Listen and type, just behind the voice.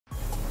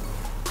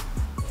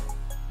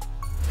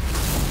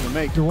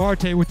make.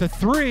 Duarte with the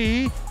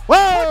three. Whoa!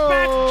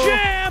 Putback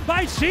jam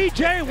by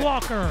C.J.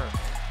 Walker.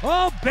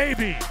 Oh,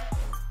 baby.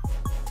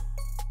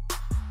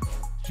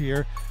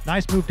 Here,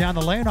 nice move down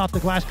the lane off the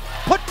glass.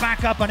 Put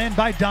back up and in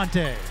by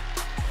Dante.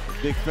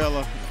 Big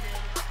fella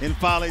in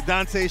volley.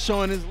 Dante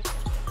showing his.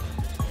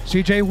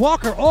 C.J.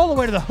 Walker all the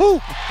way to the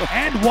hoop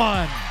and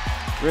one.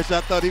 Rich,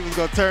 I thought he was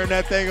going to turn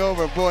that thing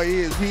over.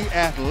 Boy, he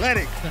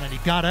athletic. And he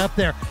got up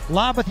there.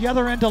 Lob at the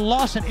other end to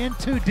Lawson in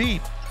too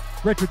deep.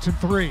 Richardson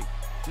three.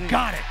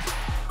 Got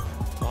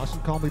it.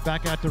 Lawson called me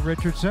back out to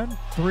Richardson.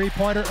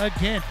 Three-pointer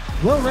again.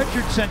 Will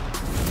Richardson.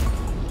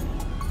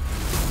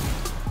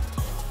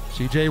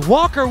 C.J.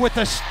 Walker with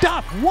the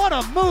stop. What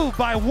a move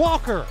by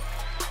Walker.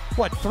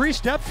 What, 3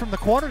 steps from the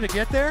corner to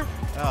get there?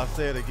 I'll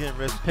say it again,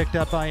 Rich. Picked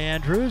up by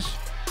Andrews.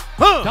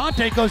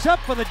 Dante goes up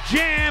for the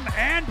jam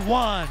and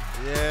one.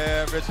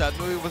 Yeah, Rich, I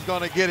knew he was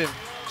going to get him.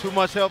 Too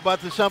much help by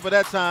the shumper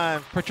that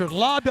time. Pritchard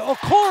lobbed to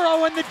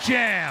Okoro in the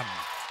jam.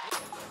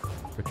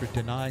 Pritchard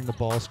denying the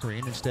ball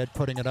screen, instead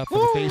putting it up for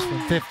the base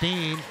from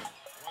 15.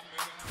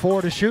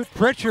 4 to shoot.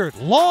 Pritchard,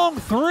 long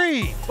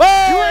three.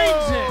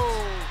 Drains it.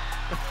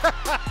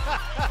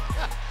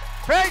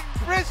 Payton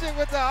Pritchard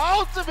with the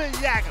ultimate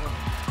yackle.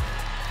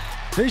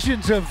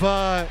 Visions of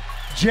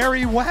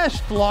Jerry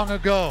West long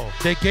ago.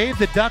 They gave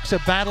the Ducks a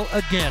battle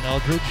again,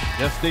 Eldridge.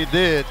 Yes, they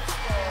did.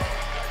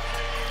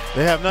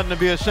 They have nothing to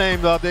be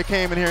ashamed of. They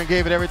came in here and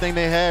gave it everything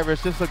they had.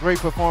 It's just a great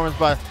performance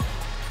by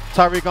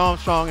Tyreek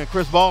Armstrong and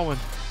Chris Baldwin.